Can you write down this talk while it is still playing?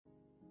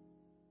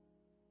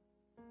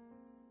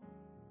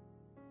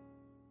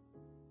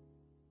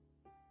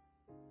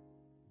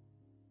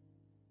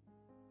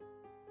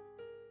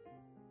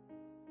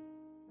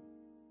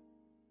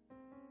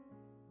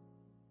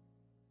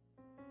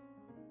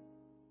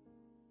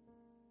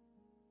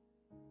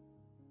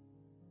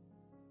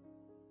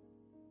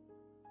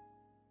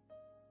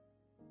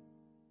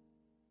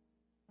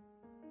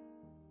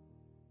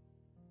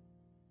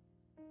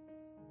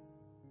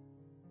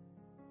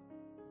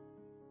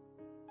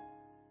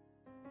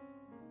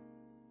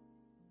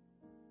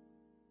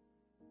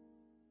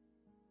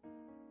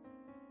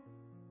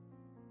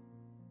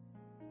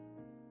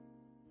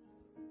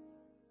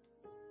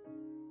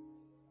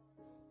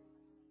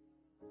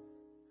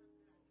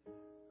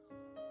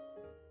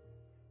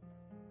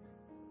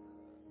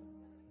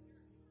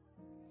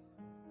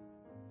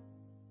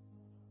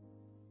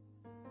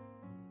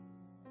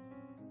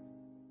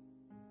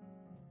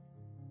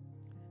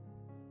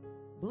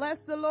Bless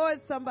the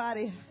Lord,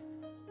 somebody.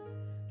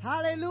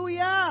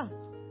 Hallelujah.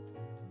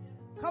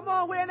 Come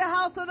on, we're in the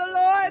house of the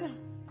Lord.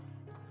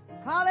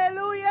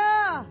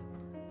 Hallelujah.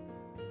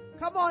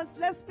 Come on,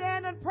 let's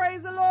stand and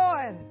praise the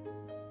Lord.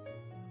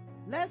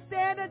 Let's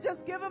stand and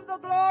just give him the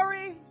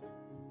glory.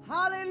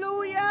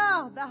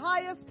 Hallelujah. The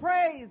highest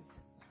praise.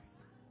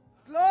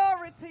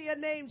 Glory to your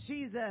name,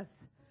 Jesus.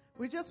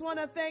 We just want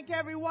to thank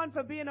everyone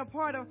for being a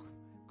part of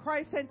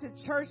Christ Centered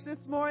Church this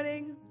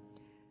morning.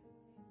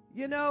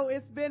 You know,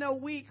 it's been a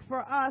week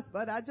for us,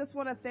 but I just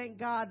want to thank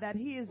God that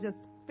he is just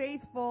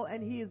faithful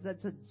and he is a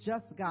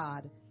just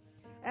God.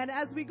 And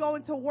as we go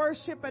into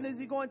worship and as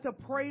we go into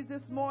praise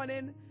this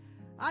morning,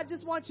 I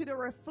just want you to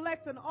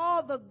reflect on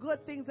all the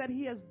good things that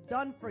he has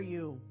done for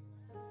you.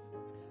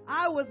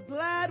 I was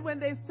glad when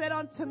they said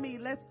unto me,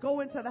 let's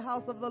go into the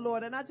house of the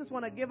Lord. And I just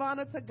want to give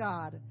honor to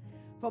God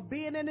for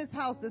being in his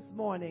house this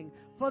morning.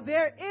 For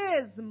there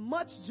is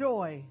much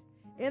joy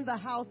in the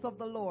house of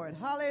the Lord.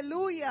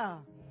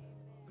 Hallelujah.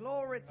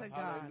 Glory to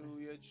God.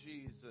 Hallelujah,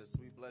 Jesus.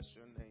 We bless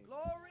your name.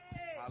 Glory.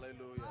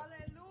 Hallelujah.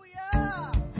 Hallelujah.